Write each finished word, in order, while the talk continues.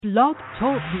Blog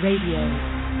Talk Radio.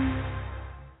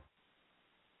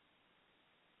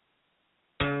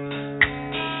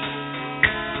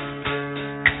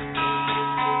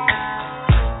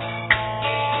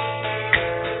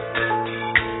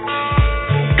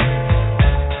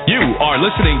 Are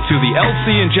listening to the LC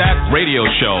and Jack Radio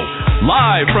Show,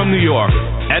 live from New York.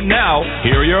 And now,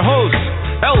 here are your hosts,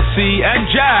 LC and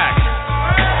Jack.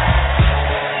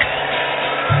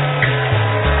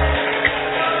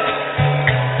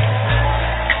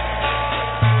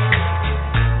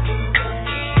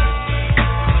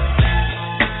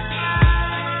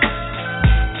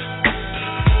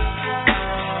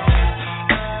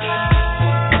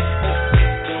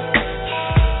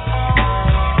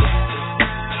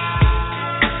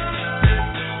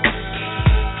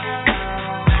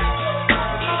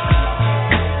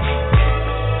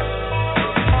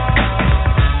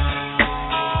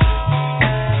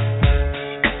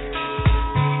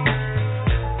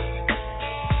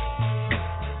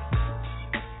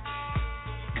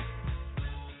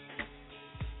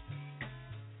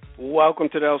 Welcome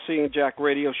to the LC and Jack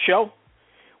Radio Show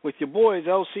with your boys,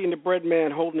 LC and the Bread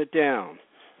Man, holding it down.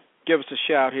 Give us a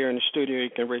shout here in the studio. You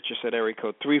can reach us at area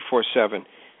code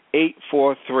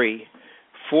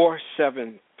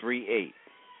 347-843-4738.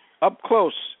 Up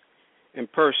close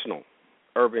and personal,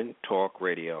 Urban Talk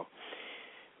Radio.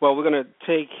 Well, we're going to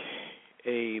take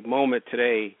a moment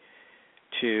today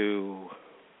to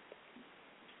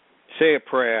say a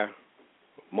prayer,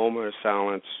 a moment of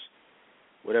silence,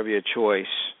 whatever your choice,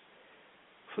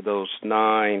 for those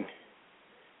 9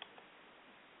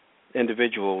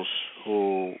 individuals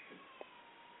who,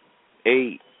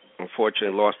 8,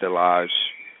 unfortunately, lost their lives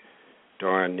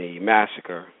during the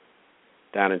massacre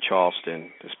down in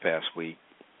Charleston this past week.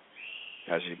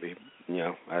 As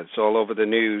it's all over the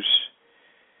news.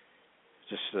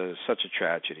 Just such a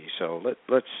tragedy. So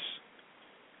let's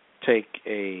take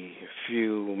a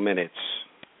few minutes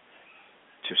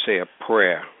to say a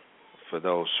prayer for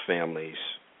those families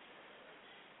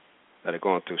that are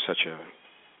going through such a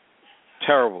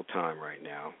terrible time right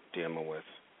now, dealing with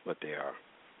what they are.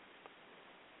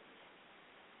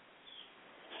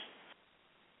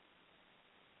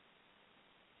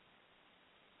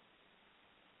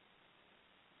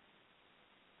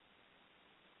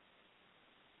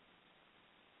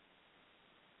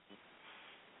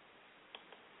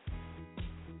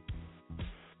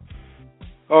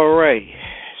 All right,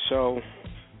 so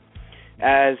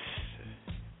as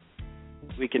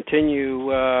we continue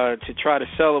to try to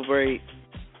celebrate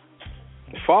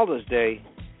Father's Day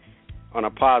on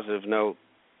a positive note,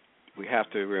 we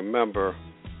have to remember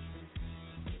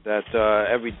that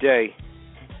every day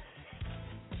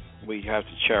we have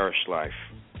to cherish life.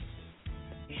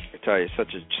 I tell you,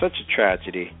 such a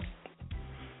tragedy.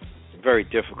 Very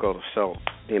difficult for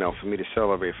me to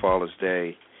celebrate Father's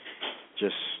Day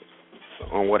just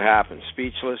on what happened.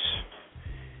 Speechless,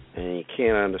 and you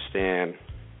can't understand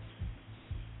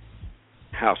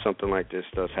how something like this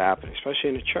does happen, especially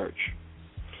in the church.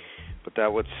 But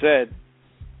that was said,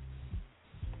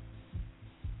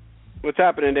 what's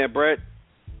happening there, Brett?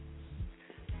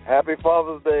 Happy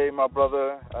Father's Day, my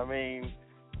brother. I mean,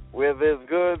 where there's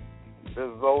good,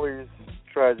 there's always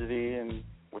tragedy and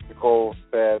what you call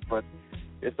bad, but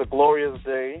it's a glorious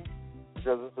day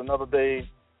because it's another day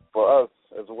for us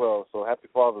as well. So happy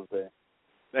Father's Day.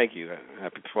 Thank you.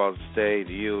 Happy Father's Day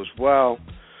to you as well.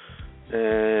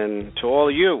 And to all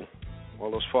of you,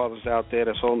 all those fathers out there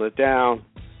that's holding it down,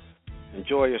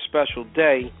 enjoy your special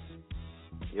day.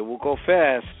 It will go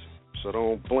fast, so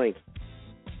don't blink.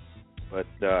 But,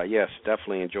 yes,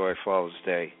 definitely enjoy Father's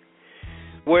Day.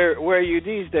 Where are you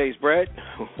these days, Brett?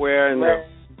 Where in the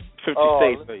 50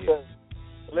 states are you?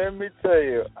 Let me tell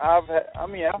you, I've had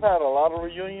a lot of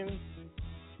reunions,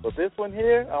 but this one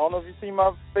here, I don't know if you see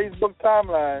my Facebook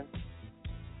timeline,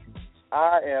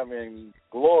 I am in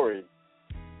glory.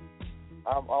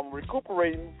 I'm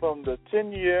recuperating from the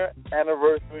 10-year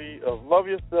anniversary of Love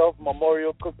Yourself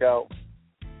Memorial Cookout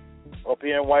up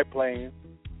here in White Plains.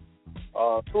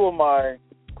 2 of my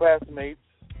classmates,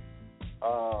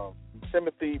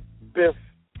 Timothy Biff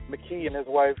McKee and his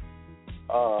wife,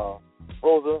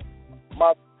 Rosa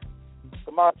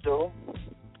Camacho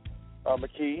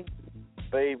McKee,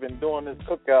 they've been doing this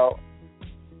cookout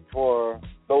for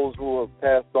those who have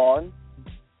passed on.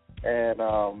 And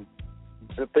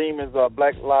the theme is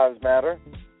Black Lives Matter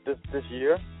this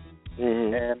year.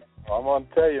 Mm-hmm. And I'm going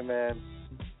to tell you, man,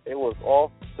 it was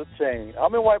off the chain.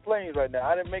 I'm in White Plains right now.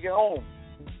 I didn't make it home.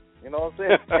 You know what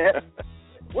I'm saying?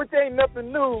 Which ain't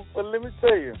nothing new, but let me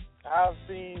tell you, I've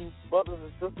seen brothers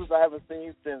and sisters I haven't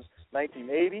seen since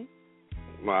 1980.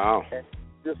 Wow. And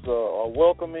just a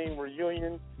welcoming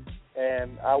reunion.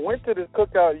 And I went to this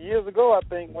cookout years ago, I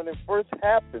think, when it first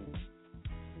happened.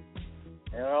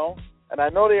 You know? And I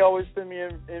know they always send me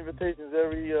invitations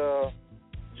every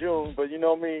June, but you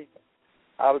know me,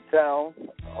 out of town,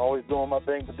 always doing my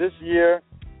thing. But this year,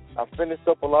 I finished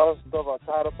up a lot of stuff. I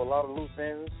tied up a lot of loose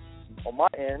ends on my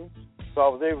end, so I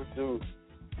was able to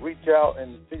reach out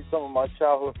and see some of my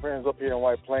childhood friends up here in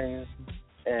White Plains,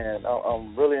 and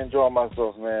I'm really enjoying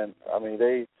myself, man. I mean,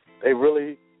 they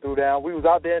really threw down. We was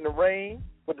out there in the rain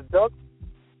with the ducks,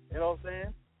 you know what I'm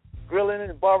saying, grilling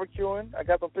and barbecuing. I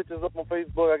got some pictures up on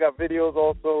Facebook. I got videos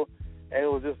also, and it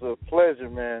was just a pleasure,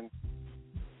 man.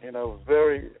 You know, it was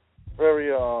very,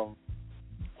 very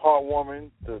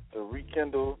heartwarming to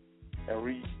rekindle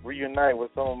and reunite with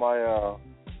some of my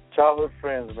childhood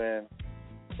friends, man.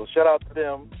 So shout out to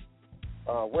them.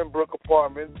 Winbrook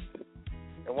Apartments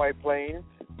in White Plains,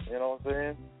 you know what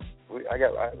I'm saying? I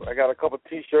got a couple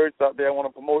T-shirts out there. I want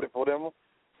to promote it for them.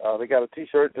 They got a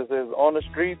T-shirt that says "On the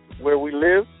Streets Where We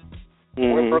Live,"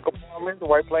 Winbrook Apartments,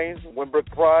 White Plains, Winbrook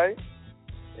Pride.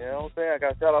 You know what I'm saying? I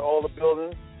got to shout out all the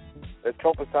buildings that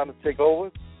Trump is trying to take over.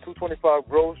 225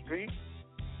 Grove Street,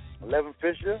 11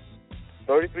 Fisher,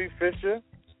 33 Fisher,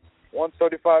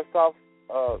 135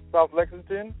 South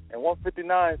Lexington, and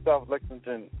 159 South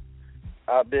Lexington.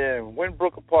 Out there in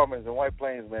Winbrook Apartments in White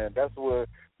Plains, man. That's where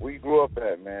we grew up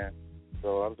at, man.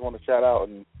 So I just want to shout out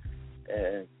and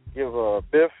give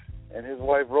Biff and his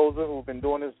wife Rosa, who've been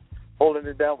doing this, holding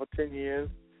it down for 10 years,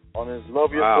 on his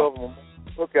Love Yourself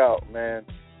cookout, man.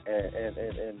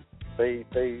 And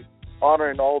they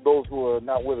honoring all those who are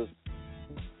not with us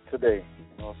today.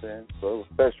 You know what I'm saying? So it was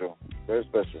special, very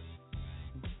special.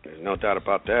 There's no doubt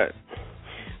about that.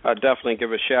 I'll definitely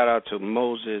give a shout out to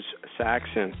Moses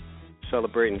Saxon,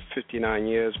 celebrating 59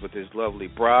 years with his lovely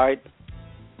bride.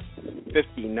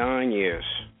 59 years.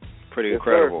 Pretty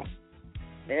incredible.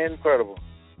 Sir. Incredible.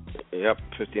 Yep,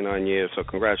 59 years. So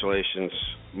congratulations,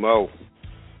 Mo,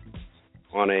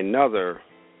 on another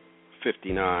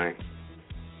 59.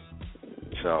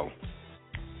 So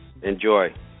enjoy.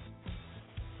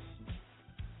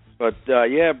 But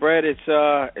yeah, Brad,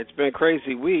 it's been a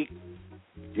crazy week.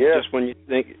 Yeah. Just when you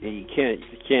think you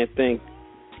can't think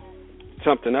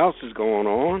something else is going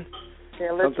on.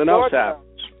 Something else happens.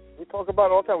 We talk about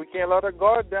it all the time. We can't let our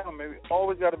guard down, man. We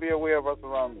always got to be aware of our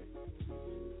surroundings.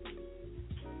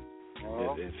 You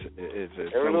know? It's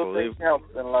every little thing counts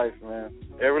in life, man.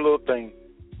 Every little thing.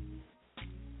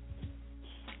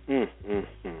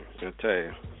 I'll tell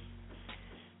you,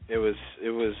 it was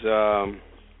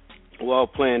well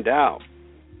planned out.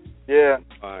 Yeah.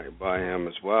 By him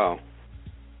as well.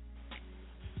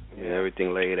 Yeah,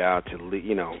 everything laid out to,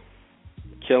 you know,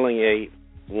 killing 8,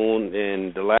 wound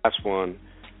in the last one,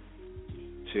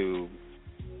 to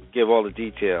give all the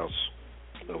details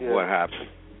of what happened.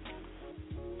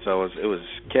 So it was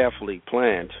carefully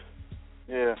planned.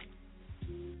 Yeah.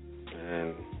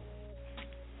 And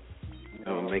it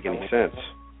don't make any sense.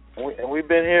 And we've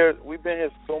been here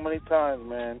so many times,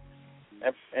 man.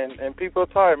 And people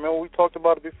are tired, man. We talked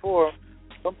about it before.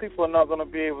 Some people are not going to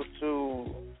be able to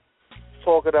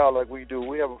talk it out like we do.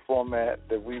 We have a format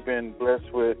that we've been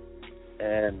blessed with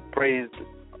and praised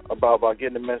about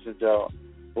getting the message out.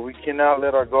 But we cannot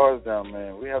let our guards down,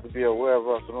 man. We have to be aware of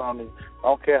our surroundings. I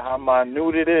don't care how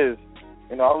minute it is.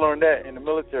 You know, I learned that in the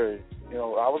military. You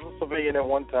know, I was a civilian at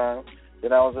one time.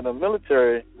 Then I was in the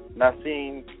military, and I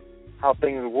seen how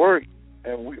things work.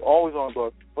 And we always on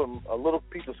guard. Put a little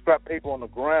piece of scrap paper on the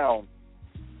ground.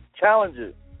 Challenge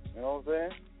it. You know what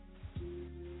I'm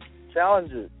saying?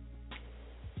 Challenge it.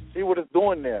 See what it's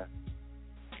doing there.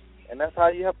 And that's how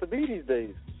you have to be these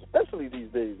days, especially these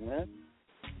days, man.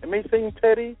 It may seem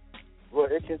petty,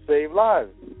 but it can save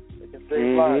lives. It can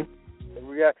save lives.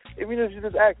 Even if you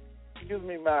just ask, "Excuse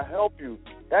me, may I help you?"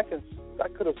 That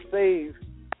could have saved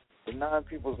the 9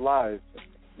 people's lives.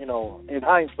 You know, in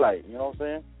hindsight. You know what I'm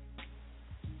saying?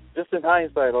 Just in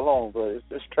hindsight alone, but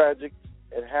it's tragic.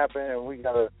 It happened, and we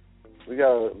gotta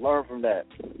learn from that.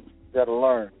 We gotta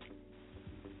learn.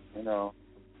 You know,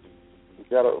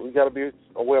 we gotta be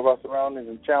aware of our surroundings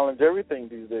and challenge everything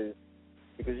these days,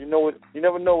 because you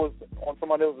never know what's on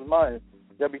somebody else's mind.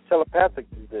 You gotta be telepathic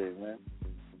these days, man.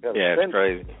 Yeah, it's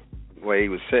crazy. The way he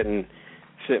was sitting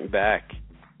back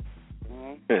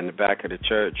in the back of the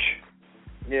church.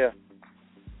 Yeah.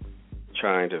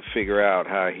 Trying to figure out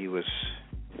how he was,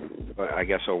 I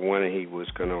guess, or when he was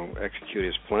going to execute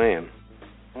his plan.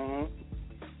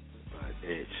 But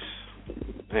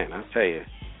man, I'll tell you,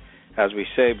 as we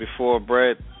say before,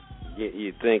 Brett,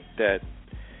 you think that,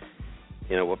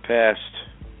 you know, we're past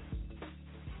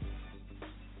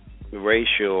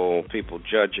racial people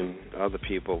judging other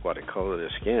people by the color of their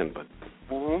skin, but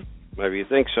Whenever you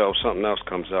think so, something else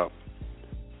comes up.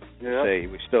 Yeah. Say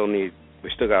we still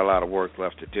got a lot of work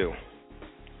left to do.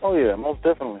 Oh yeah, most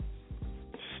definitely.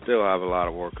 Still have a lot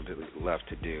of work left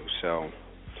to do. So,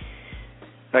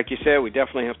 like you said, we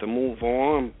definitely have to move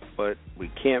on, but we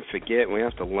can't forget. We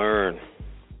have to learn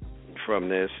from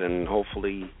this, and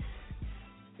hopefully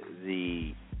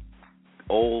the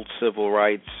old pre-civil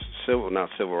rights,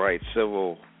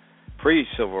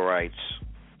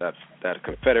 that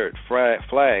Confederate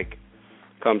flag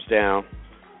comes down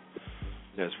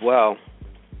as well.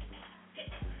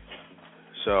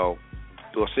 So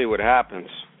we'll see what happens.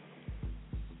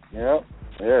 Yeah.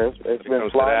 It's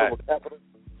been flying over Capitol.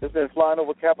 It's been flying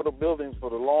over Capitol buildings for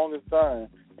the longest time,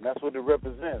 and that's what it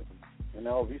represents. You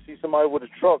know, if you see somebody with a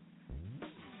truck,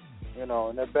 you know,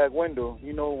 in that back window,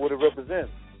 you know what it represents.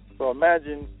 So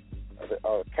imagine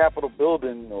a Capitol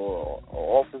building or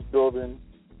office building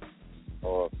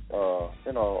or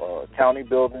a county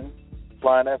building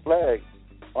flying that flag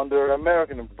under an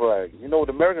American flag. You know what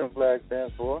the American flag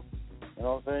stands for. You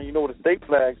know what I'm saying? You know what the state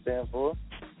flag stands for.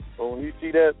 So when you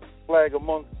see that flag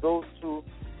amongst those two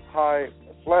high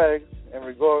flags in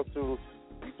regard to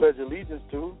you pledge allegiance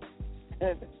to,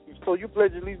 and so you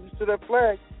pledge allegiance to that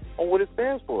flag on what it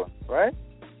stands for, right?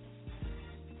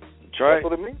 That's right. That's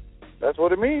what it means. That's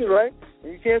what it means, right?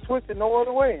 And you can't twist it no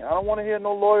other way. I don't want to hear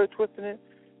no lawyer twisting it,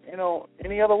 you know,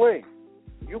 any other way.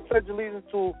 You pledge allegiance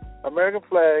to American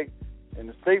flag and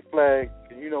the state flag.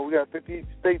 You know, we got 50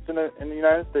 states in the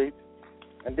United States,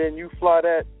 and then you fly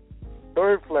that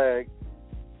third flag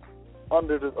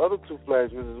under the other two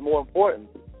flags, which is more important.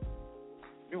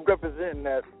 You represent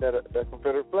that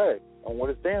Confederate flag on what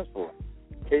it stands for.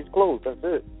 Case closed. That's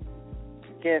it.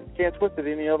 You can't twist it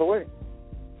any other way.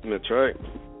 That's right.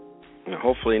 And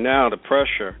hopefully now the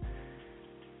pressure,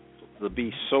 there'll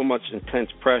be so much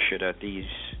intense pressure that these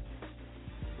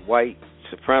white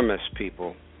supremacist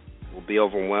people will be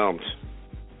overwhelmed.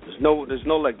 There's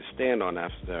no leg to stand on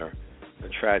after a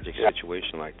tragic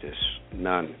situation like this.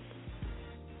 None.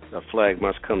 The flag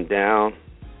must come down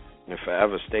and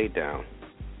forever stay down.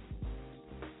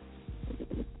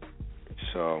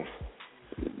 So,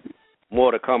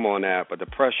 more to come on that, but the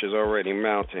pressure's already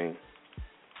mounting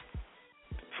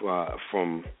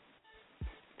from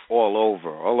all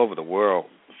over the world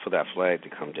for that flag to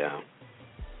come down.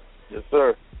 Yes,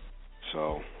 sir.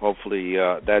 So, hopefully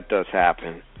that does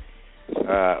happen.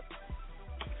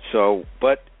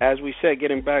 But as we said,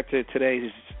 getting back to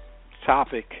today's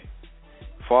topic,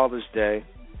 Father's Day,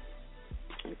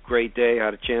 great day. I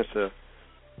had a chance to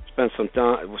spend some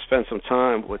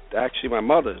time with actually my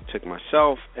mother. Took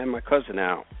myself and my cousin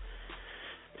out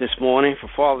this morning for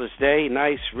Father's Day.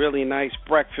 Really nice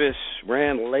breakfast.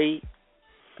 Ran late,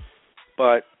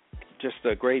 but just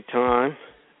a great time.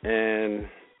 And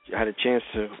I had a chance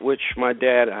to wish my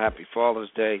dad a happy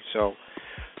Father's Day. So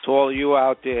to all of you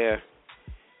out there,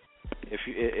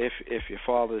 if your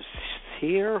father's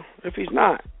here, if he's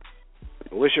not,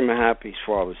 wish him a happy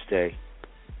Father's Day.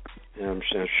 And I'm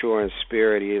sure in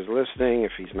spirit he is listening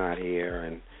if he's not here.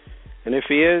 And if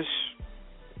he is,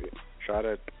 try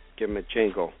to give him a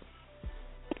jingle.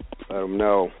 Let him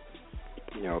know,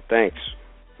 thanks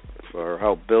for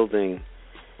help getting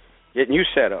you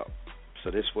set up.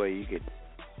 So this way you could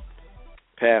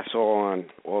pass on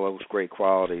all those great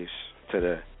qualities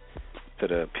to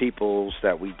the peoples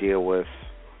that we deal with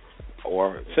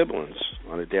or siblings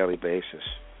on a daily basis.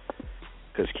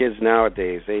 Because kids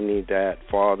nowadays, they need that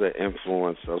father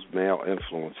influence, those male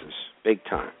influences, big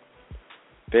time.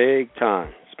 Big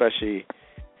time, especially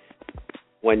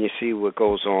when you see what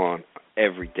goes on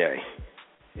every day.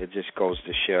 It just goes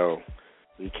to show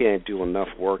we can't do enough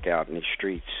work out in these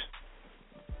streets.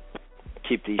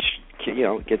 Keep these,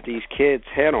 get these kids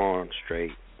head on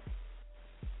straight.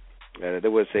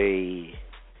 There was a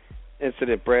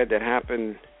incident, Brad, that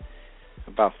happened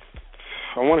about,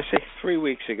 I want to say 3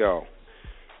 weeks ago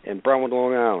in Brentwood,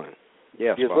 Long Island.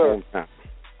 Yes, my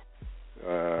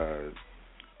hometown.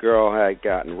 Girl had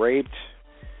gotten raped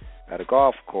at a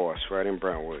golf course right in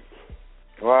Brentwood.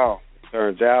 Wow.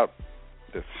 Turns out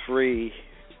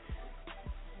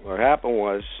what happened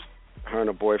was her and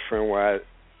her boyfriend were at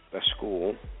a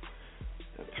school,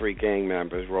 and 3 gang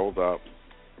members rolled up,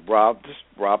 robbed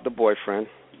the boyfriend.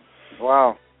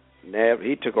 Wow.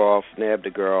 He took off, nabbed the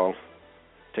girl,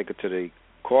 took her to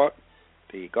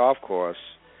the golf course,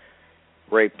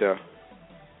 raped her,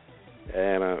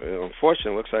 and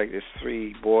unfortunately, it looks like there's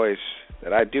 3 boys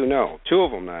that I do know. 2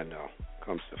 of them I know,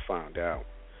 comes to find out.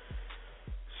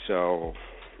 So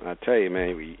I tell you,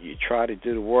 man, you try to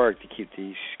do the work to keep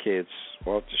these kids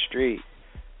off the street,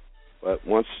 but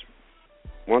once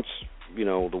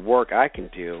the work I can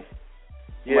do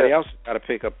Somebody else got to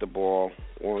pick up the ball.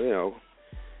 Well,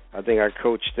 I think I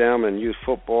coached them in youth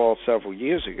football several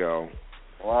years ago.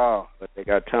 Wow. But they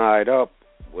got tied up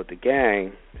with the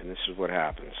gang, and this is what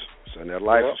happens. So their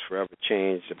life is forever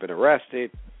changed. They've been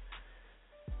arrested.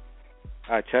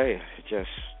 I tell you,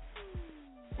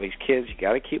 these kids, you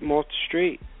got to keep them off the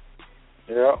street.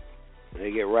 Yeah.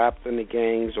 They get wrapped in the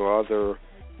gangs or other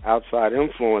outside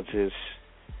influences,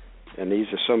 and these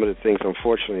are some of the things,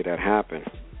 unfortunately, that happen.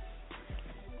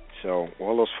 So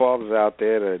all those fathers out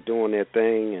there that are doing their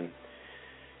thing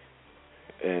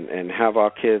and have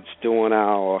our kids doing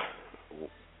our,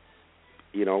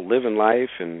 living life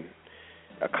and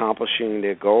accomplishing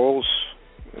their goals,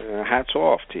 hats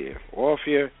off to you. Or if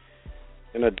you're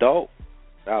an adult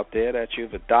out there that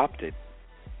you've adopted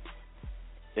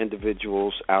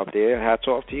individuals out there, hats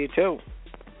off to you too.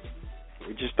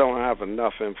 We just don't have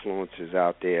enough influences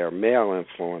out there, male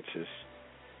influences,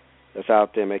 that's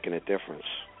out there making a difference.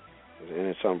 And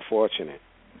it's unfortunate.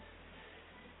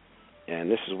 And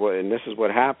this is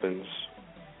what happens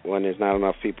when there's not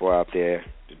enough people out there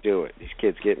to do it. These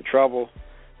kids get in trouble,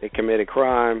 they commit a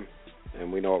crime,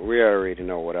 and we already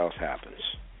know what else happens.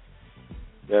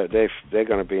 They're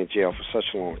going to be in jail for such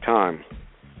a long time.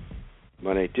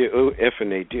 When they do, if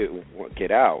and they do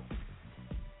get out,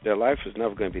 their life is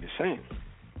never going to be the same.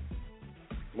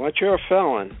 Once you're a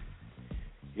felon,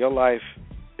 your life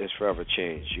is forever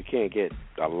changed. You can't get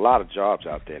a lot of jobs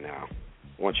out there now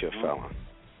once you're a felon.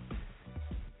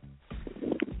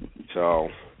 So,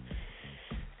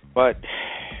 but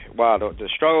wow, the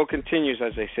struggle continues,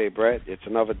 as they say, Brett. It's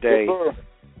another day. Yes,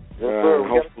 sir.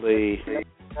 Hopefully,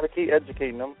 gotta keep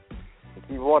educating them and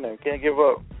keep wanting. Can't give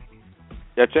up.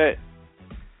 That's it.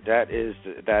 That is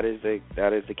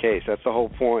the case. That's the whole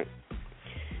point.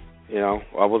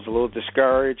 I was a little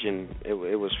discouraged, and it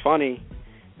was funny.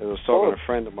 I was talking to a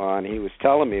friend of mine. He was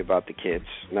telling me about the kids.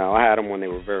 Now, I had them when they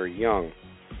were very young.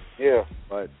 Yeah.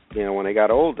 But, when they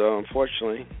got older,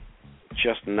 unfortunately,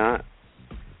 just not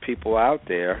people out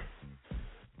there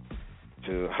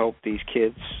to help these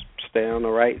kids stay on the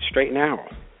right, straight and narrow.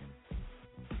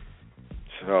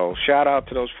 So, shout out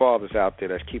to those fathers out there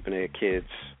that's keeping their kids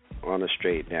on the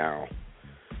straight and narrow.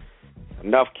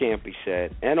 Enough can't be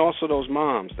said. And also those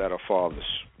moms that are fathers.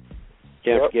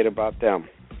 Can't forget about them.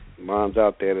 Moms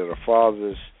out there that are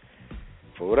fathers,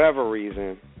 for whatever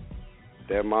reason,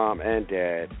 their mom and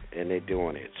dad, and they're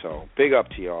doing it. So, big up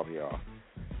to y'all.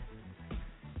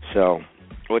 So,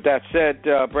 with that said,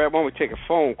 Brad, why don't we take a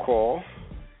phone call?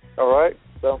 All right.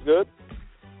 Sounds good.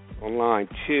 On line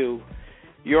 2.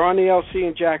 You're on the LC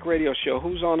and Jack radio show.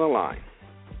 Who's on the line?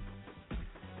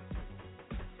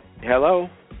 Hello?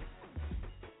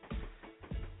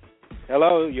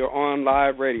 Hello, you're on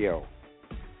live radio.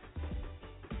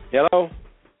 Hello?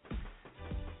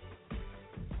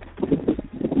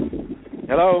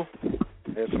 Hello?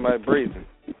 There's somebody breathing.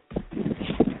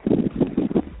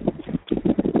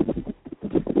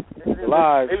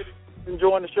 Live.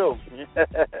 Enjoying the show.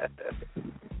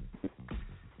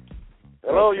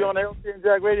 Hello, you're on the LC and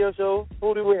Jack radio show.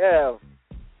 Who do we have?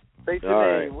 State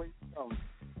your name. Where you from?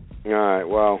 All right,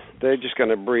 well, they're just going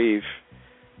to breathe.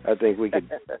 I think we can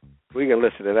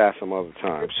listen to that some other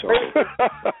time. So,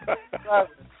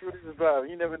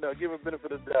 you never know. Give him a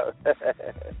benefit of the doubt.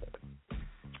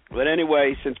 But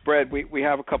anyway, since Brad, we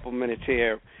have a couple minutes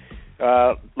here.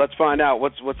 Let's find out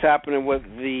what's happening with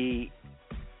the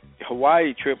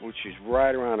Hawaii trip, which is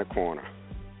right around the corner.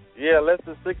 Yeah, less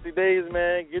than 60 days,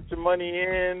 man. Get your money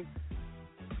in.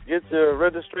 Get your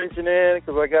registration in,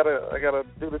 because I gotta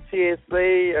do the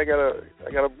TSA. I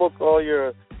gotta book all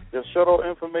your shuttle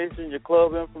information, your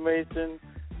club information.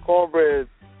 Cornbread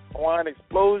Hawaiian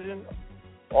Explosion,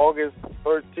 August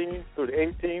 13th through the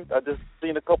 18th. I just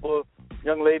seen a couple of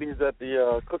young ladies at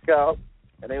the cookout,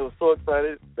 and they were so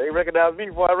excited. They recognized me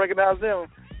before I recognized them.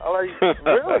 I'm like,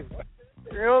 really?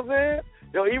 You know what I'm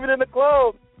saying? Even in the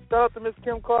club, shout out to Miss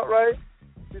Kim Cartwright.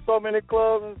 She saw me in the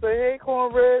club and say, "Hey,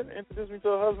 Cornbread," introduced me to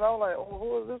her husband. I was like, "Oh,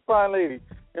 who is this fine lady?"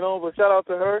 But shout out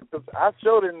to her, because I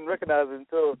sure didn't recognize her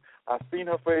until I seen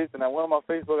her face, and I went on my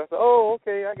Facebook. I said, "Oh,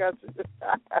 okay, I got you."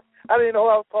 I didn't know who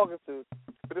I was talking to,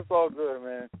 but it's all good,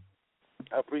 man.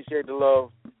 I appreciate the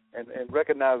love and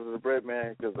recognize the bread,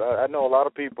 man, because I know a lot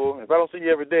of people. If I don't see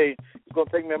you every day, it's going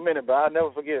to take me a minute, but I'll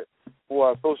never forget who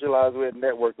I socialize with,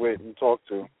 network with, and talk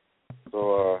to.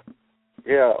 So,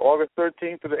 August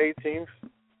 13th to the 18th,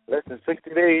 less than 60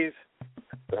 days.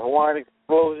 The Hawaiian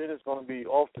Explosion is going to be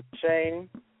off the chain.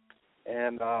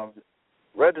 And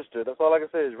register. That's all I can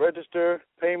say is register,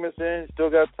 payments in. Still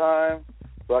got time,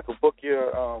 so I can book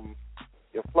your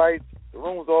flights. The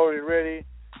room's already ready.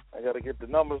 I got to get the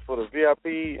numbers for the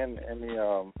VIP and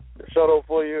the shuttle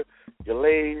for you, your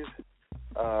lays.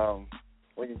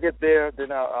 When you get there,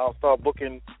 then I'll start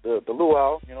booking the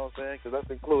luau, you know what I'm saying, because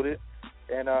that's included.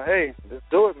 And, hey, let's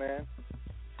do it, man.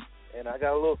 And I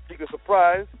got a little secret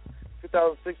surprise.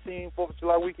 2016 4th of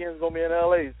July weekend is going to be in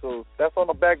L.A., so that's on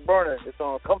the back burner. It's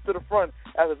going to come to the front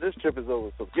after this trip is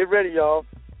over. So get ready, y'all.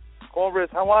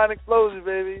 Cornbread's Hawaiian Explosion,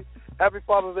 baby. Happy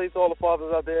Father's Day to all the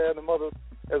fathers out there and the mothers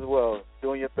as well,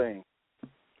 doing your thing.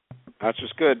 That's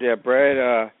what's good there,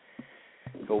 Brad.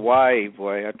 Hawaii,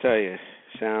 boy, I tell you,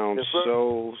 sounds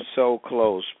so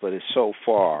close, but it's so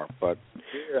far. But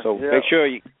make sure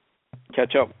you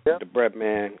catch up with the Brett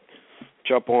man.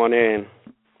 Jump on in.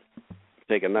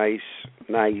 Take a nice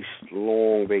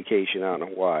long vacation out in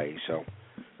Hawaii. So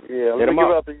let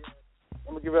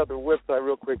me give out the website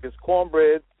real quick. It's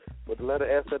Cornbread with the letter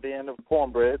S at the end of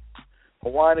Cornbread.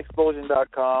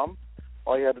 HawaiianExplosion.com.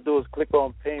 All you have to do is click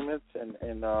on payments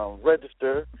and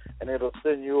register, and it'll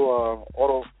send you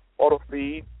auto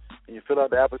feed. And you fill out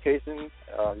the application.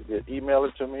 You can email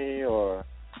it to me or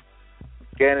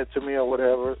scan it to me or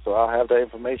whatever. So I'll have that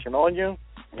information on you,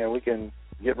 and we can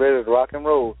get ready to rock and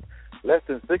roll. Less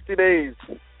than 60 days.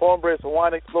 Cornbread's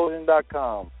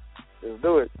HawaiianExplosion.com. Let's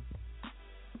do it.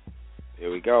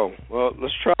 Here we go. Well,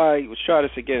 let's try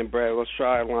this again, Brad. Let's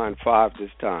try line 5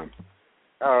 this time.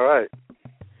 All right.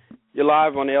 You're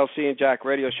live on the LC and Jack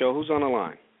radio show. Who's on the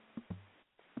line?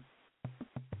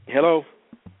 Hello?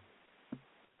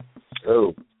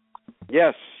 Oh.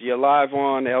 Yes, you're live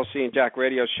on the LC and Jack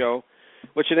radio show.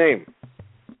 What's your name?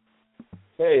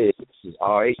 Hey, this is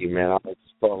R.A., man. I was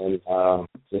just calling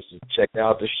just to check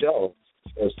out the show.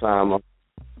 First time I'm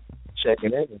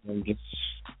checking in and just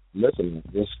listening.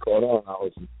 Just caught on. I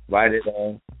was invited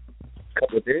a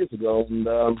couple of days ago, and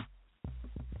I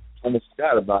almost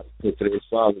forgot about it until today's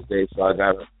Father's Day, so I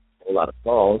got a whole lot of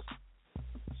calls.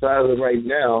 So as of right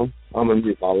now, I'm going to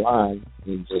mute my line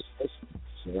and just listen.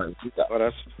 So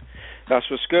well, that's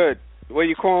what's good. Where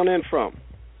you calling in from?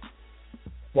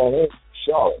 Calling in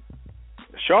Charlotte.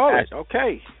 Charlotte,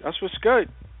 okay. That's what's good.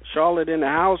 Charlotte in the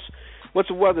house. What's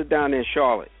the weather down there in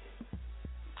Charlotte?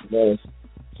 Man,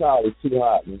 it's too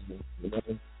hot, man. You know,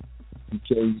 you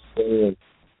can't stay in,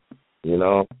 you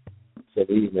know, for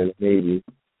the evening, maybe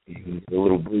a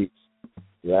little breeze.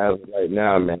 Yeah, right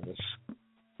now, man, it's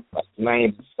like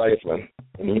 90 stifling.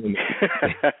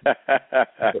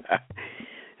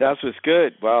 That's what's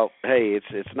good. Well, hey,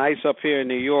 it's nice up here in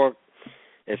New York.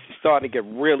 It's starting to get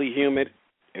really humid.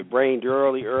 It rained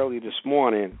early this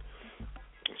morning.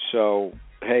 So,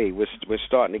 hey, we're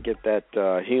starting to get that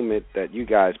humid that you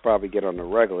guys probably get on the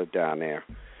regular down there.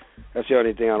 That's the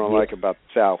only thing I don't like about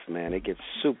the South, man. It gets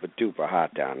super duper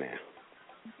hot down there.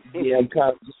 Yeah, I'm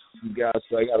kind of just you guys.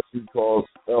 So I got a few calls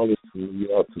early from New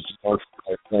York because you talked to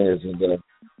my friends, and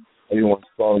everyone's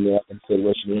calling me up and said,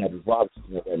 "Well, she didn't have his Robertson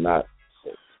and whatnot." So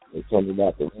they told me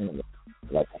about the rain.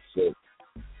 Like I said,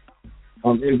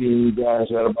 I'm envying you guys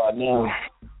right about now.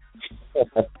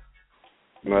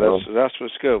 Well, that's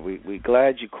what's good. We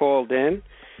glad you called in.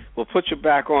 We'll put you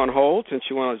back on hold since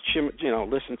you want to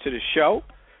listen to the show.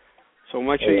 So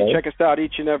make sure you check us out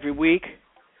each and every week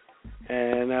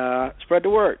and spread the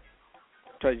word.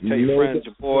 Tell your friends,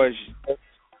 your boys,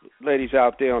 ladies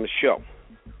out there on the show.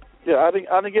 Yeah, I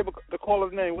didn't get the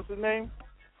caller's name. What's his name?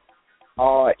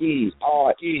 R.E.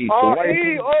 Oh,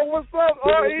 what's up,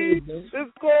 R.E.?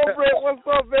 It's Cornbread. What's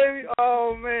up, baby?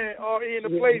 Oh, man, R.E. in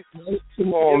the place.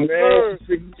 Come on, man.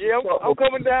 Yeah, I'm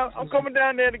coming down. I'm coming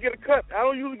down there to get a cut. I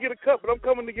don't usually get a cut, but I'm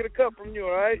coming to get a cut from you,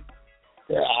 all right?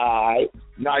 Yeah, all right.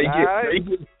 Now you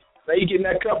getting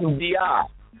that cut from D.I.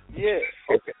 Yeah.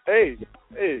 Okay.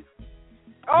 Hey.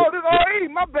 Oh, this R.E.,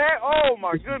 my bad. Oh,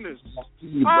 my goodness.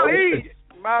 R.E.,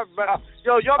 my bad.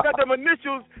 Yo, y'all got them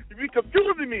initials. You be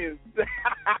confusing me.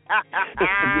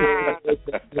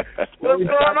 What's going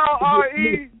on,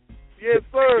 R.E.? Yes,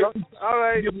 sir. All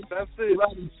right, that's it.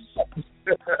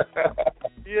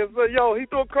 Yes, sir. Yo, he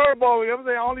threw a curveball. I'm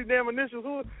saying only damn initials.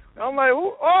 Who? I'm like,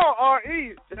 who? Oh,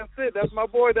 R.E. That's it. That's my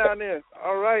boy down there.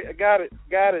 All right, I got it.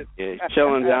 Yeah, he's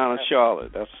chilling down in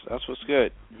Charlotte. That's what's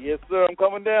good. Yes, sir. I'm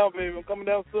coming down, baby. I'm coming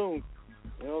down soon.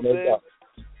 You know what I'm saying?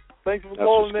 Thanks for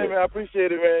calling in, man. I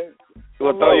appreciate it, man.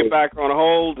 We'll throw you back on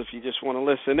hold. If you just want to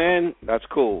listen in, that's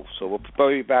cool. So we'll throw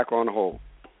you back on hold.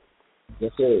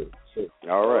 Yes, sir.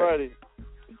 All right.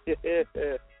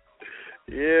 Alrighty.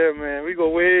 Yeah, man. We go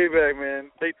way back, man.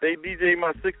 They DJ'd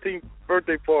my 16th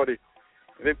birthday party.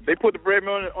 They put the Bread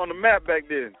Man on the map back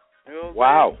then. You know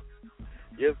wow.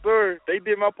 Yes, sir. They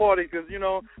did my party because,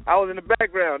 I was in the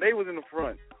background. They was in the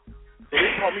front. So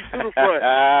they called me to the front.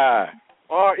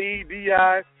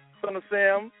 R.E.D.I., son of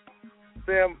Sam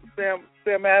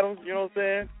Sam Adams, you know what I'm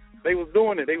saying? They was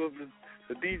doing it. They was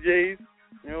the DJs,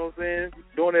 you know what I'm saying,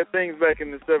 doing their things back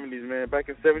in the 70s, man, back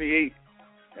in 78.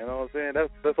 You know what I'm saying?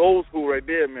 That's old school right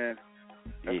there, man.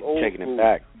 That's old taking school. it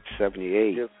back,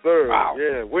 78. Yes, sir. Wow.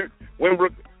 Yeah,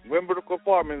 Wimbrook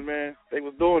Apartments, man. They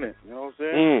was doing it. You know what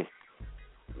I'm saying?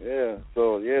 Yeah.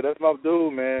 So yeah, that's my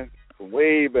dude, man. From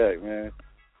way back, man.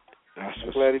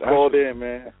 I'm glad he called in,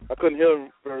 man. I couldn't hear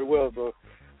him very well, so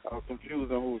I was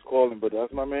confused on who was calling, but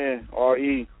that's my man,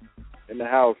 R.E. in the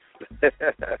house.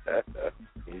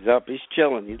 He's up. He's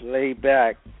chilling. He's laid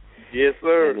back. Yes,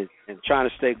 sir. And trying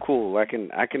to stay cool. I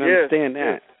can understand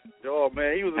that. Yes. Oh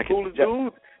man, he was the coolest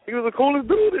dude. He was the coolest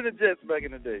dude in the Jets back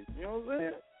in the day. You know what I'm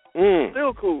saying?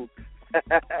 Still cool.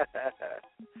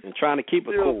 And trying to keep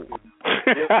it cool.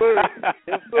 Yes, sir.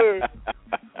 Yes, sir.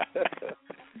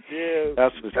 Yeah.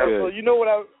 That's what's good. So you know what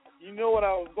I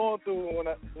was going through when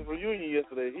his reunion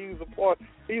yesterday. He was a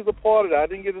part of that. I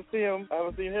didn't get to see him. I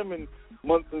haven't seen him in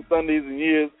months and Sundays and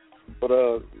years. But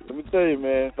let me tell you,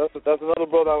 man, that's another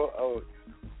brother I would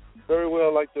very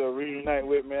well like to reunite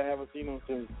with, man. I haven't seen him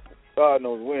since God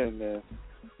knows when, man.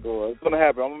 So it's gonna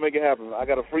happen. I'm gonna make it happen. I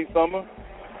got a free summer,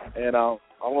 and I'm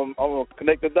gonna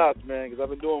connect the dots, man, because I've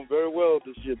been doing very well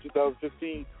this year,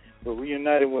 2015. But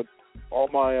reuniting with all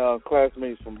my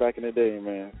classmates from back in the day,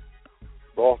 man.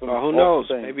 It's awesome. Well, who knows?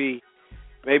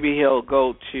 Maybe he'll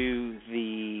go to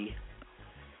the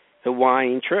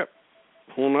Hawaiian trip.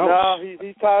 Who knows? No,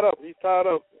 he's tied up. He's tied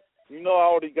up. You know, I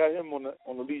already got him on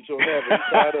the lead show now, but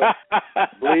he's tied up.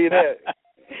 Believe that.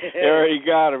 You already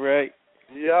got him, right?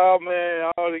 Yeah, man,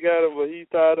 I already got him, but he's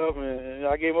tied up, and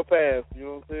I gave him a pass. You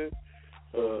know what I'm saying?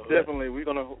 Definitely, we're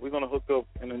gonna hook up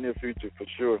in the near future for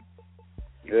sure.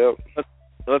 Yep.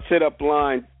 Let's hit up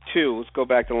line 2. Let's go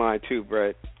back to line 2,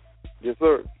 Brett. Yes,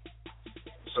 sir.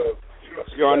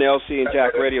 You're on the LC and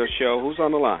Jack Radio Show. Who's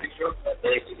on the line?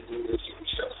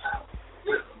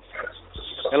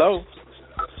 Hello?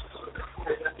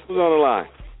 Who's on the line?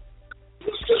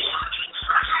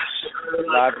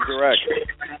 Live and direct.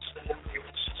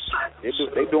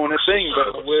 They doing their thing,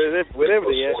 but wherever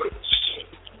they at.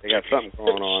 They got something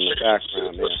going on in the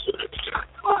background there.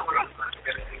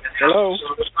 Hello?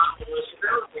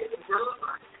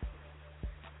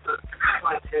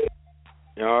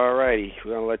 All righty.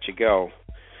 We're going to let you go.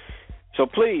 So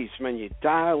please, when you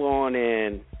dial on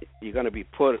in, you're going to be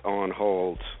put on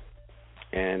hold.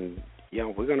 And,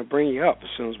 we're going to bring you up as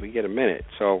soon as we get a minute.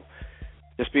 So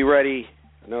just be ready.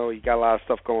 I know you got a lot of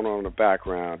stuff going on in the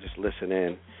background. Just listen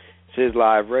in. This is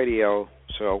live radio,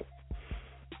 so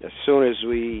as soon as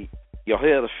you'll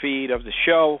hear the feed of the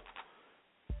show,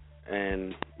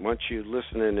 and once you're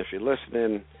listening, if you're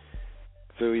listening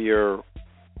through your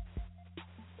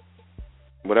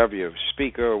whatever, your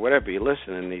speaker or whatever you're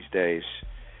listening these days,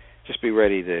 just be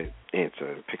ready to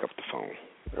answer and pick up the phone.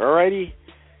 All righty?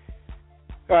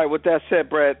 All right, with that said,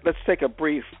 Brad, let's take a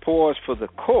brief pause for the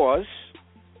cause,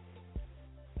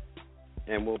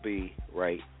 and we'll be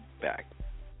right back.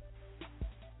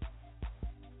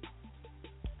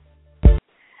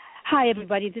 Hi,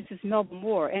 everybody. This is Melba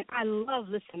Moore, and I love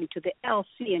listening to the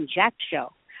LC and Jack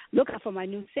Show. Look out for my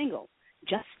new single,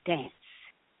 Just Dance.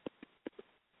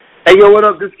 Hey, yo, what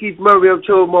up? This is Keith Murray. I'm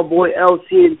chilling with my boy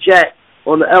LC and Jack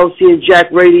on the LC and Jack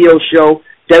Radio Show.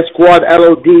 Death Squad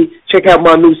LOD. Check out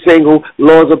my new single,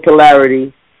 Laws of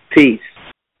Polarity. Peace.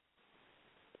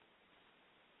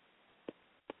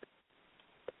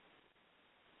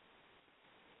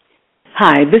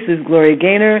 Hi, this is Gloria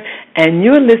Gaynor, and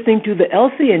you're listening to the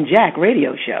LC and Jack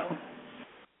Radio Show.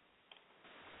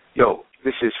 Yo,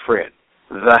 this is Fred,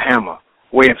 the Hammer,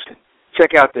 Williamston.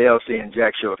 Check out the LC and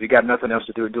Jack Show. If you got nothing else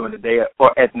to do during the day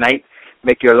or at night,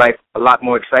 make your life a lot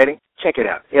more exciting, check it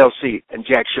out, LC and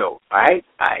Jack Show. All right?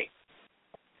 All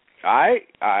right.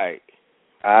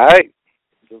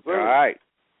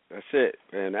 That's it.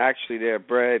 And actually there,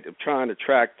 Brad, I'm trying to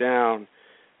track down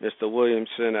Mr.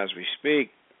 Williamson as we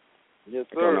speak. Yes,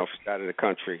 sir. I don't know if he's out of the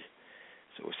country.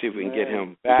 So we'll see if we can get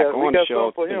him back on the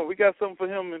show. We got something for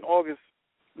him in August.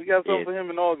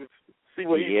 See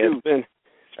what he do.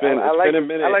 It's been a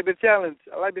minute. I like the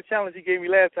challenge. He gave me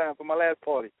last time for my last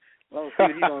party. Let's see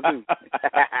what he's going to do.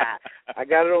 I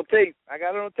got it on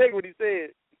tape. What he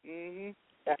said. Mm-hmm.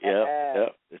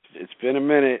 Yep. It's been a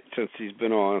minute since he's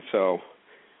been on, so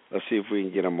let's see if we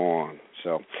can get him on.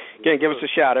 So, again, give us a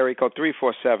shout. Area code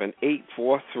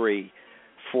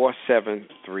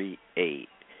 347-843-4738.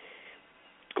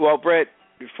 Well, Brett,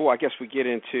 before I guess we get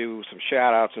into some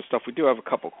shout-outs and stuff, we do have a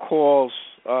couple calls.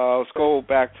 Let's go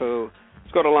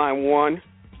to line 1.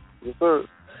 Yes, sir.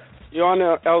 You're on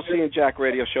the LC and Jack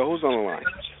Radio Show. Who's on the line?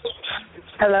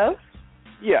 Hello?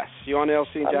 Yes, you're on the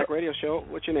LC and Jack Radio Show.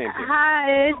 What's your name, dear?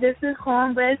 Hi, this is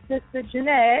Cornbread Sister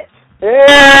Jeanette.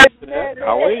 Hey, Jeanette,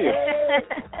 how are you?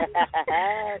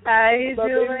 How you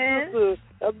doing?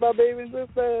 That's my baby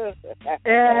sister.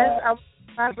 Yes,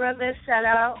 my brother, shout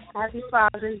out. Happy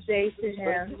Father's Day to him.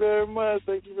 Thank you very much.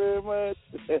 Thank you very much.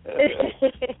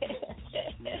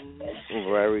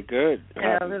 Very good.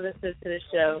 I'll listen to the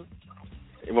show.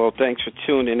 Well, thanks for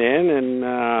tuning in, and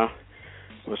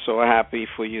we're so happy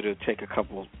for you to take a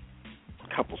couple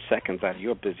seconds out of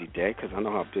your busy day, because I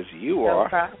know how busy you are.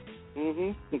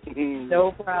 Problem.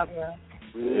 No problem.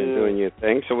 You're doing your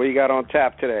thing. So what you got on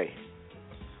tap today?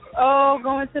 Oh,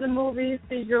 going to the movies,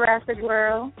 see Jurassic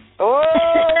World. Oh,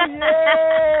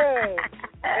 yeah.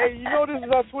 Hey, you know this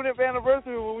is our 20th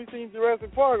anniversary when we seen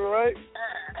Jurassic Park, right?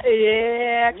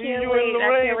 Yeah, I can't wait. You and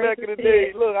Lorraine back in the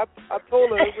day. Look, I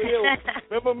told her,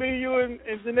 remember me, you, and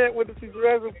Jeanette went to see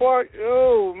Jurassic Park?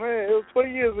 Oh, man, it was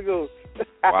 20 years ago.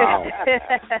 Wow.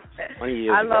 20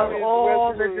 years I love ago.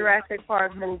 all the Jurassic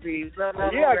Park movies. Yeah,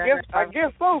 I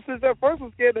guess so, since that first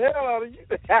one scared the hell out of you.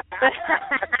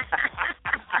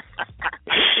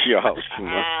 Yo, oh,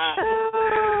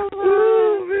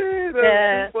 man, that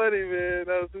was too funny, man.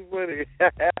 That was too funny.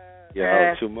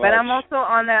 Yeah, too much. But I'm also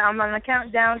on the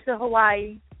countdown to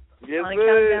Hawaii. Yes, on the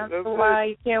countdown to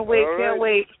Hawaii. Can't wait, can't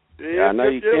wait. Yeah, I know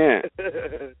you can.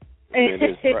 It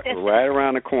is right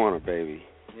around the corner, baby.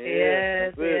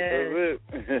 Yes, that's it.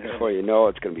 Before you know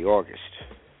it, it's going to be August.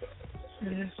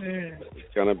 Mm-hmm.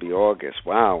 It's going to be August.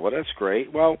 Wow, well, that's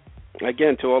great. Well,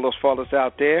 again, to all those fathers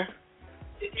out there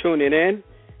tuning in,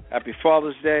 happy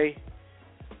Father's Day.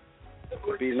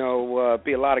 Be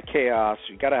a lot of chaos.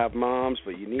 You got to have moms,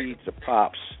 but you need the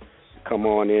pops to come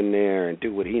on in there and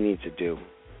do what he needs to do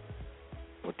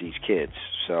with these kids.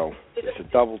 So it's a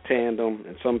double tandem.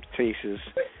 In some cases,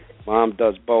 mom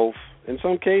does both. In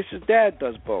some cases, dad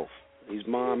does both. He's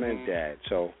mom and dad.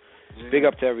 So big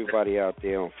up to everybody out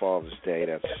there on Father's Day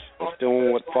that's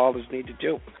doing what fathers need to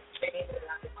do.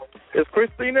 Is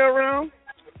Christina around?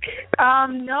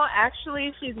 No,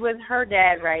 actually, she's with her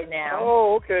dad right now.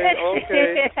 Oh, okay, no she's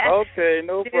problem.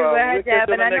 With her dad,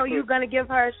 but I know you're going to give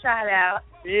her a shout out.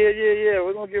 Yeah.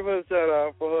 We're going to give her a shout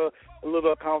out for her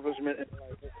little accomplishment.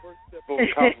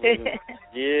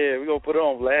 Yeah, we're going to put her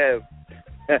on blast.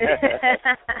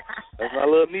 That's my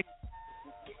little niece.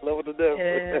 Love her to death.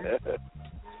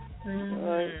 Mm-hmm.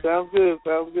 All right, sounds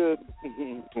good.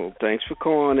 Well, thanks for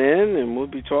calling in, and we'll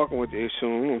be talking with you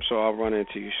soon. I'm sure I'll run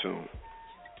into you soon.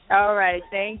 All right,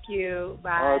 thank you.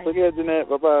 Bye. All right, take care, Jeanette.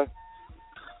 Bye-bye.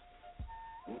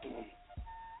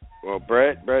 Well,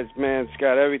 Brett's man's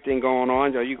got everything going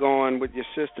on. Are you going with your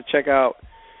sister check out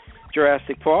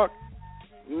Jurassic Park?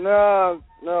 No.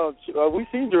 We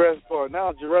seen Jurassic Park.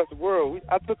 Now Jurassic World.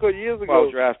 I took her years ago.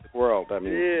 Oh, Jurassic World, I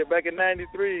mean. Yeah, back in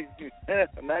 93.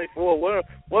 94. One of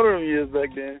them years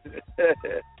back then.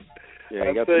 Yeah,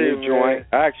 you got the new joint.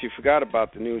 I actually forgot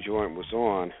about the new joint was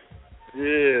on.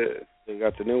 Yeah. You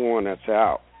got the new one that's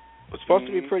out. It's supposed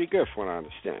to be pretty good, from what I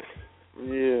understand.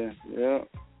 Yeah.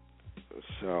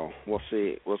 So we'll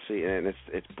see, and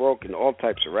it's broken all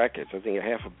types of records. I think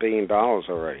 $500 million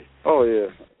already. Oh yeah.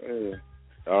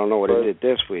 I don't know what it did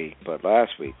this week, but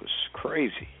last week was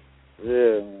crazy.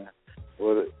 Yeah.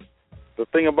 Well, the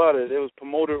thing about it was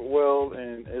promoted well,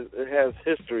 and it has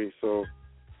history. So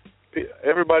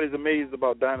everybody's amazed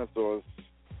about dinosaurs.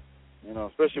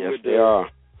 Especially with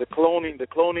the cloning,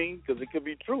 because it could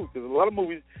be true. Because a lot of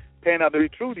movies pan out to be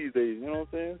true these days. You know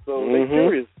what I'm saying? So they're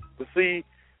curious to see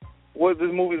what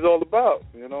this movie is all about.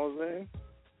 You know what I'm saying?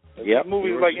 Yeah.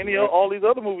 Movies all these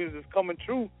other movies is coming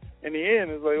true. In the end,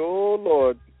 it's like, oh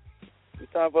Lord,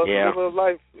 it's time for us to live our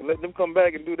life and let them come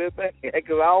back and do their thing.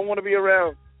 Because I don't want to be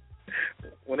around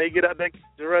when they get out that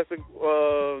Jurassic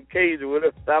cage or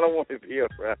whatever. I don't want to be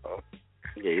around.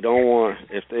 Yeah, you don't want,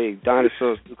 if the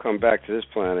dinosaurs do come back to this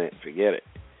planet, forget it.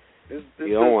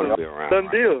 You don't want to be around. Done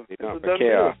deal. It's a done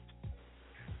chaos.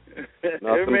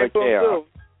 Nothing but chaos.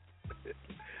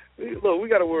 Look, we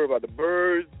got to worry about the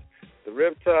birds, the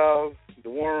reptiles,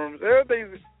 the worms.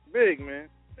 Everything's big, man.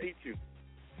 They eat you.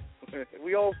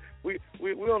 We on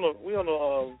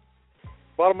the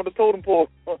bottom of the totem pole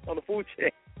on the food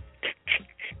chain.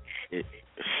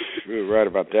 You're right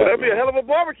about that. That'd be a hell of a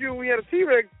barbecue when we had a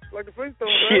T-Rex like the Flintstones,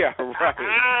 right? Yeah,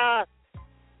 right.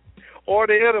 Or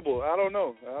the edible. I don't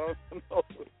know.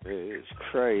 It's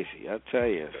crazy, I tell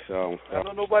you. So I don't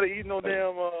know nobody eating no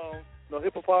damn no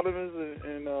hippopotamus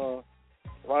and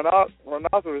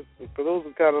rhinoceros, because those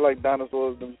are kind of like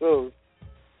dinosaurs themselves.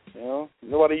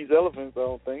 Nobody eats elephants, I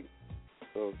don't think.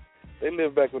 So they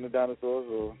lived back when the dinosaurs,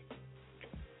 so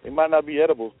they might not be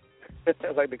edible,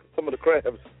 like some of the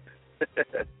crabs.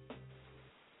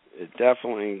 it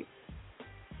definitely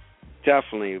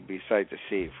would be a sight to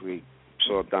see if we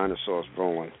saw dinosaurs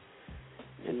rolling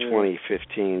in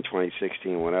 2015,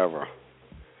 2016, whatever.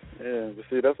 Yeah, but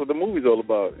see, that's what the movie's all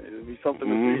about. It'll be something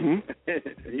to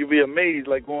see. You'll be amazed,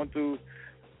 like going to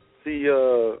see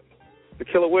the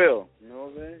killer whale. You know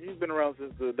what I'm saying? He's been around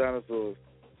since the dinosaurs.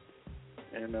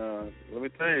 And let me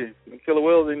tell you, the killer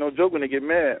whales ain't no joke when they get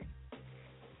mad.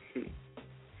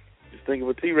 Just think of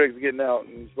a T-Rex getting out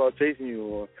and start chasing you,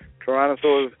 or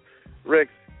Tyrannosaurus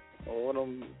Rex, or one of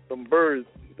them birds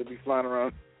that be flying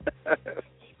around.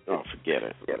 Oh, forget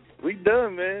it. We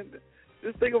done, man.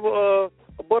 Just think of a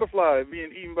butterfly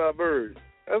being eaten by a bird.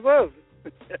 That's us.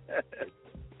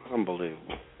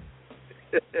 Unbelievable.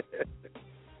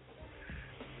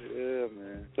 Yeah,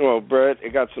 man. Well, Brett, I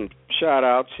got some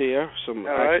shout-outs here, some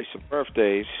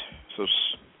birthdays. So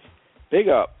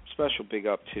special big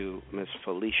up to Miss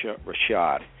Felicia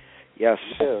Rashad. Yes,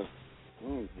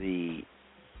 the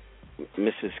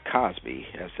Mrs. Cosby,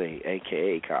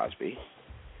 a.k.a. Cosby,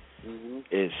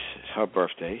 is her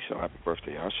birthday. So happy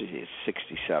birthday, her. She is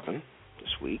 67 this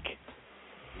week.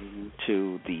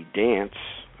 To the dance.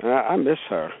 I miss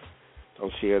her.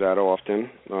 Don't see her that often.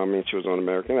 I mean, she was on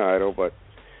American Idol, but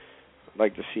I'd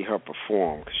like to see her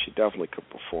perform, because she definitely could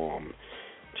perform.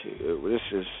 This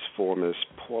is for Miss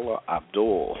Paula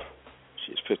Abdul.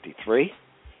 She's 53.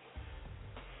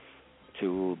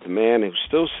 To the man who's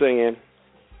still singing,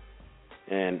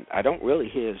 and I don't really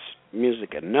hear his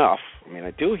music enough. I mean,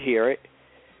 I do hear it,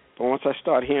 but once I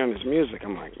start hearing his music,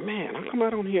 I'm like, man, how come I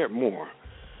don't hear it more?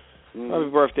 Happy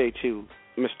birthday to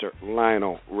Mr.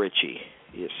 Lionel Richie.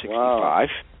 He is 65.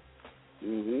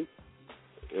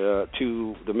 Wow.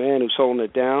 To the man who's holding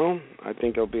it down, I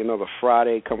think there'll be another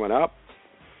Friday coming up.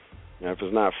 Now, if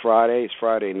it's not Friday, it's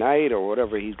Friday night or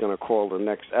whatever he's going to call the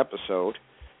next episode,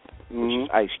 which is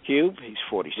Ice Cube. He's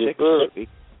 46 this week.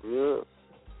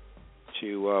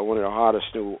 To one of the hottest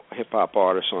new hip-hop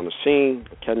artists on the scene,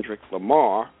 Kendrick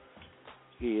Lamar.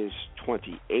 He is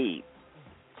 28.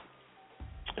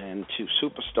 And to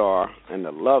Superstar and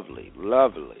the lovely,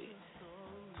 lovely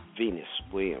Venus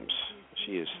Williams.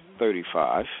 She is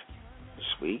 35 this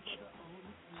week.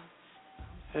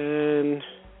 And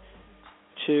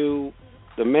to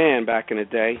the man back in the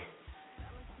day,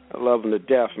 I love him to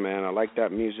death, man. I like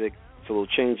that music. It's a little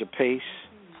change of pace,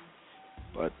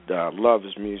 but love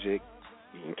his music.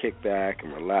 You can kick back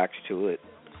and relax to it.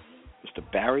 Mr.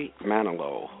 Barry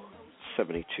Manilow,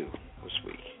 72 this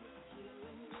week.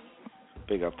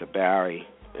 Big up to Barry.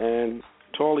 And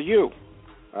to all of you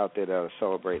out there that are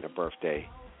celebrating a birthday,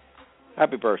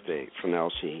 happy birthday from the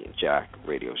LC and Jack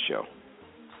radio show.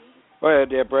 Go ahead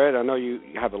there, Brad. I know you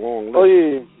have a long list. Oh,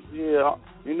 yeah.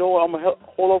 You know what? I'm going to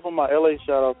hold off on my L.A.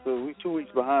 shout-outs. We're 2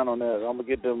 weeks behind on that. I'm going to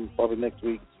get them probably next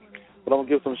week. But I'm going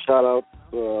to give some shout-outs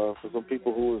for some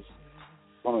people who was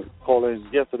going to call in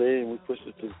yesterday, and we pushed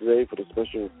it to today for the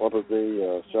special Father's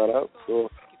Day shout-out. So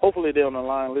hopefully they're on the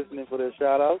line listening for their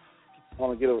shout-outs. I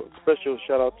want to give a special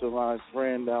shout-out to my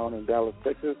friend down in Dallas,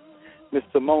 Texas, Miss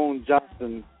Simone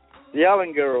Johnson, the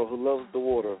island girl who loves the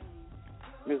water.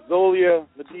 Miss Zolia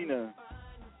Medina,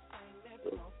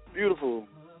 a beautiful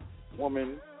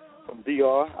woman from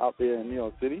DR out there in New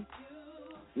York City.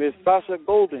 Miss Sasha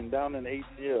Golden down in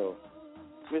ATL.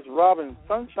 Miss Robin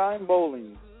Sunshine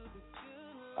Bowling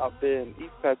out there in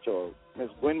East Patchogue. Miss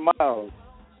Gwen Miles,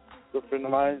 good friend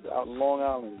of mine out in Long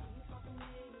Island.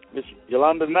 Miss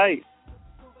Yolanda Knight,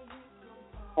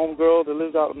 homegirl that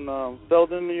lives out in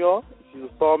Selden, New York. She's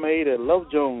a star maid at Love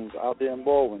Jones out there in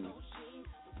Baldwin.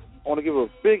 I want to give a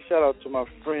big shout-out to my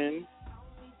friend,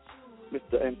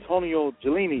 Mr. Antonio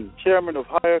Gelini, chairman of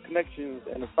Higher Connections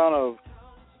and the founder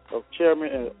of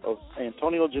chairman of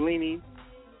Antonio Gelini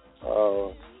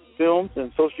Films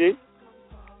and Associates.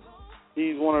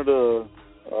 He's one of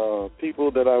the people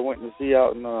that I went to see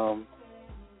out in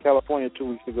California 2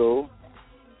 weeks ago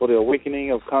for the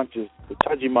Awakening of Conscious, the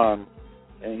Tajiman,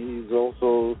 and he's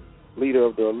also leader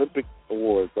of the Olympic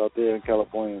Awards out there in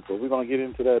California. So we're going to get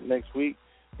into that next week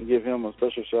and give him a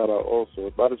special shout-out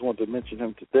also. But I just wanted to mention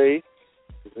him today.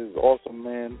 This is an awesome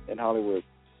man in Hollywood.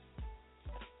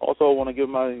 Also, I want to give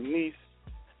my niece,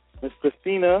 Miss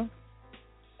Christina,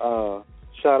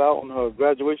 shout-out on her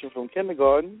graduation from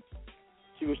kindergarten.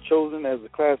 She was chosen as a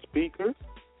class speaker.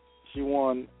 She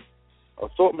won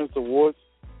assortments awards,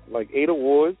 like 8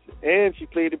 awards, and she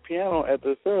played the piano at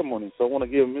the ceremony. So I want to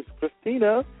give Miss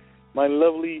Christina, my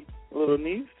lovely little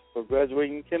niece, for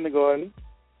graduating kindergarten.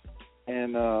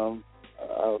 And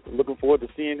looking forward to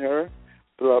seeing her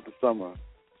throughout the summer.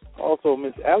 Also,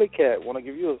 Miss Alley Cat, want to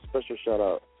give you a special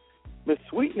shout-out. Miss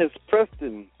Sweetness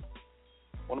Preston,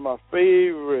 one of my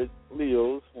favorite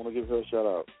Leos, want to give her a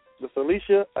shout-out. Miss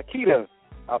Alicia Akita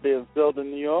out there in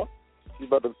Selden, New York. She's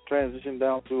about to transition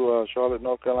down to Charlotte,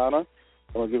 North Carolina.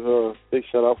 I want to give her a big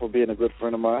shout-out for being a good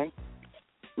friend of mine.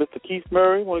 Mr. Keith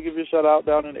Murray, I want to give you a shout-out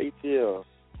down in ATL.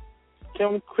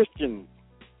 Kim Christian,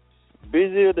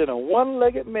 busier than a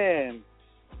one-legged man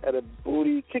at a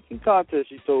booty-kicking contest,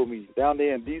 she told me, down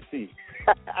there in D.C.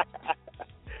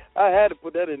 I had to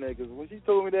put that in there because when she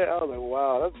told me that, I was like,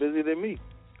 wow, that's busier than me.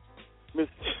 Miss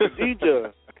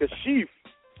Khadija Kashif,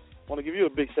 I want to give you a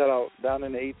big shout-out down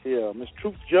in the ATL. Miss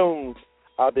Truth Jones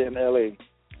out there in L.A.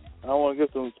 I want to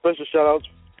give some special shout-outs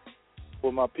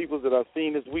for my peoples that I've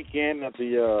seen this weekend at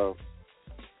the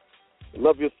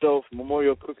Love Yourself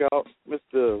Memorial Cookout.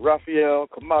 Mr. Rafael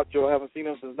Camacho, I haven't seen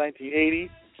him since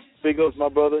 1980. Big ups, my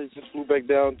brother. He just flew back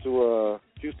down to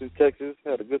Houston, Texas.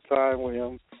 Had a good time with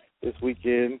him this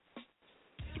weekend.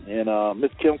 And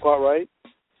Miss Kim Cartwright,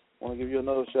 want to give you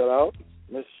another shout-out.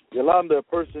 Miss Yolanda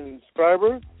Person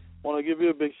Scriber, want to give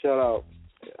you a big shout-out.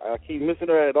 I keep missing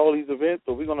her at all these events,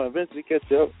 but we're going to eventually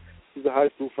catch up. She's a high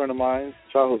school friend of mine,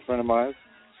 childhood friend of mine.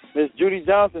 Miss Judy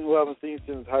Johnson, who I haven't seen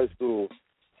since high school.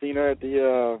 Seen her at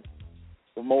the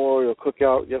Memorial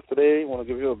Cookout yesterday. Want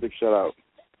to give you a big shout-out.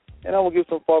 And I will give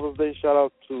some Father's Day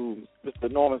shout-out to Mr.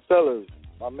 Norman Sellers,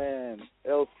 my man,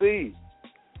 LC,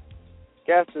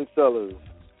 Gaston Sellers,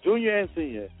 Junior and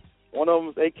Senior. One of them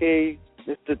is a.k.a.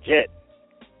 Mr. Jet.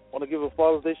 Want to give a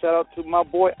Father's Day shout-out to my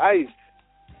boy Ice,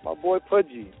 my boy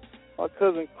Pudgy, my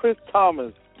cousin Chris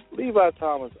Thomas, Levi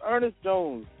Thomas, Ernest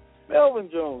Jones, Melvin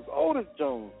Jones, Otis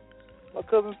Jones, my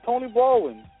cousin Tony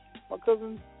Baldwin, my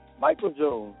cousin Michael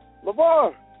Jones,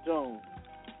 LeVar Jones,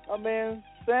 my man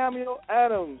Samuel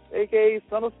Adams, a.k.a.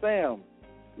 Son of Sam,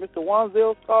 Mr.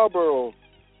 Wanzel Scarborough.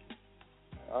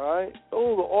 All right?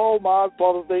 Those are all my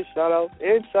Father's Day shout-outs,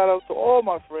 and shout-outs to all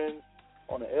my friends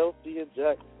on the LC and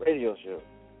Jack radio show.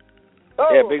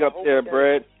 Yeah, big up there,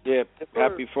 Brad. Yeah,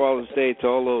 happy Father's Day to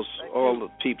all the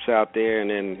peeps out there, and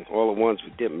then all the ones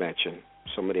we didn't mention.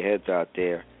 Some of the heads out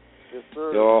there. Yes,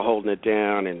 sir. They're all holding it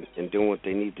down and doing what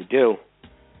they need to do.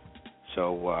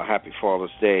 So happy Father's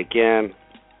Day again.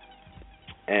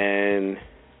 And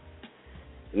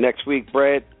next week,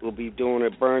 Brad, we'll be doing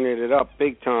it, burning it up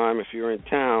big time if you're in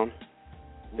town.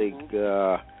 Big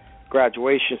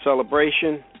graduation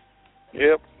celebration.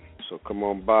 Yep. So come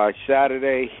on by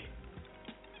Saturday.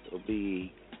 We'll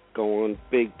be going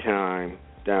big time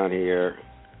down here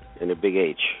in the Big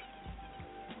H.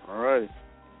 All right.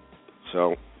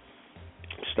 So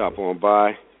stop on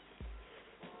by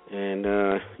and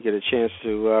get a chance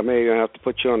to maybe I have to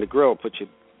put you on the grill,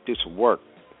 do some work.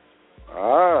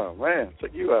 Ah, man,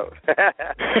 check you out.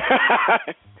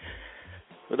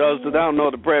 For those that don't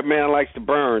know, the bread man likes to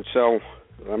burn, so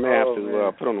I may have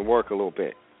to put on the work a little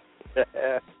bit.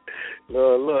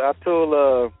 Look, I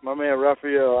told my man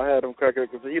Raphael, I had him crack it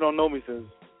because he don't know me since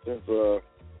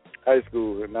high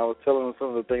school, and I was telling him some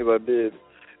of the things I did.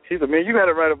 He said, man, you got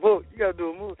to write a book. You got to do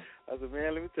a movie. I said,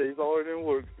 man, let me tell you, it's already in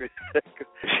works.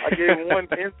 I gave him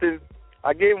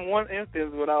one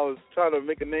instance when I was trying to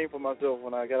make a name for myself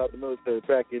when I got out the military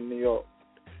back in New York.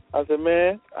 I said,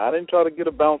 man, I didn't try to get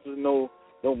a bouncer no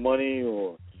money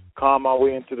or calm my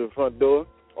way into the front door.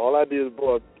 All I did was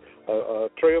brought a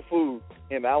tray of food,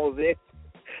 and I was in.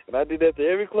 And I did that to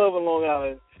every club in Long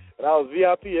Island, and I was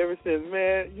VIP ever since.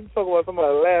 Man, you talk about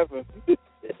somebody laughing.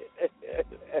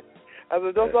 I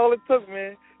said, that's all it took,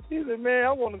 man. He said, man,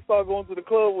 I want to start going to the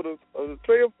club with a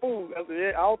tray of food. I said,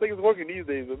 yeah, I don't think it's working these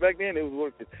days, but back then it was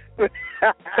working.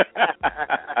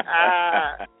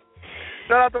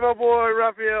 Shout out to my boy,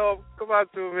 Raphael. Come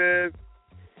out to him, man.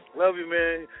 Love you,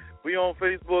 man. We on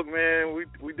Facebook, man.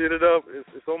 We did it up.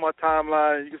 It's on my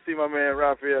timeline. You can see my man,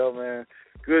 Raphael, man.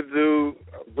 Good dude.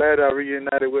 I'm glad I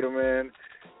reunited with him, man.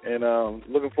 And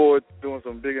looking forward to doing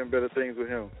some bigger and better things with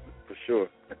him, for sure.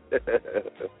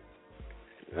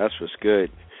 That's what's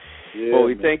good. Yeah, well,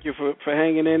 we man. thank you for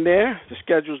hanging in there. The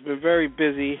schedule's been very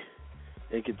busy.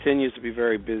 It continues to be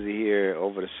very busy here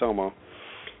over the summer.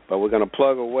 But we're going to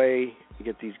plug away and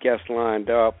get these guests lined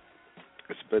up.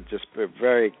 It's just been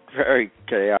very, very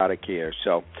chaotic here.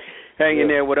 So hang in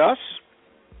there with us,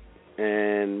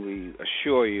 and we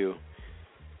assure you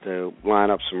to line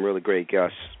up some really great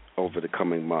guests over the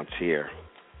coming months here.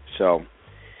 So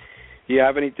you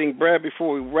have anything, Brad,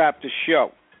 before we wrap the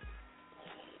show?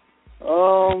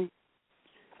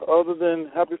 Other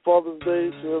than Happy Father's Day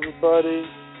to everybody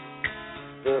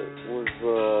that was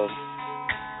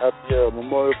at the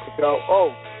Memorial Cookout.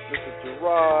 Oh, Mr.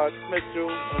 Gerard Mitchell,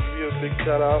 I'll give you a big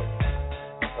shout out.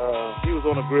 He was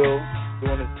on the grill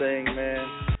doing his thing, man,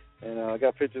 and I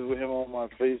got pictures with him on my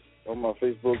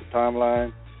Facebook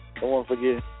timeline. Don't want to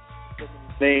forget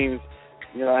names.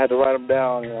 I had to write them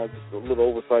down. Just a little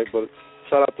oversight. But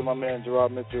shout out to my man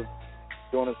Gerard Mitchell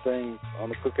doing his thing on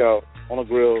the cookout, on the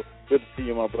grill. Good to see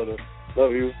you, my brother.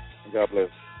 Love you, and God bless.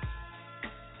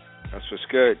 That's what's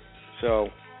good. So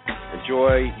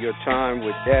enjoy your time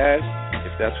with Dad,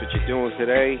 if that's what you're doing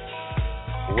today.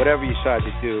 Or whatever you decide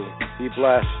to do, be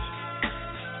blessed.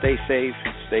 Stay safe.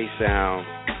 Stay sound.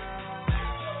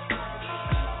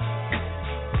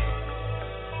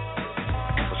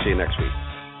 We'll see you next week.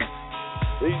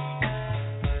 Peace.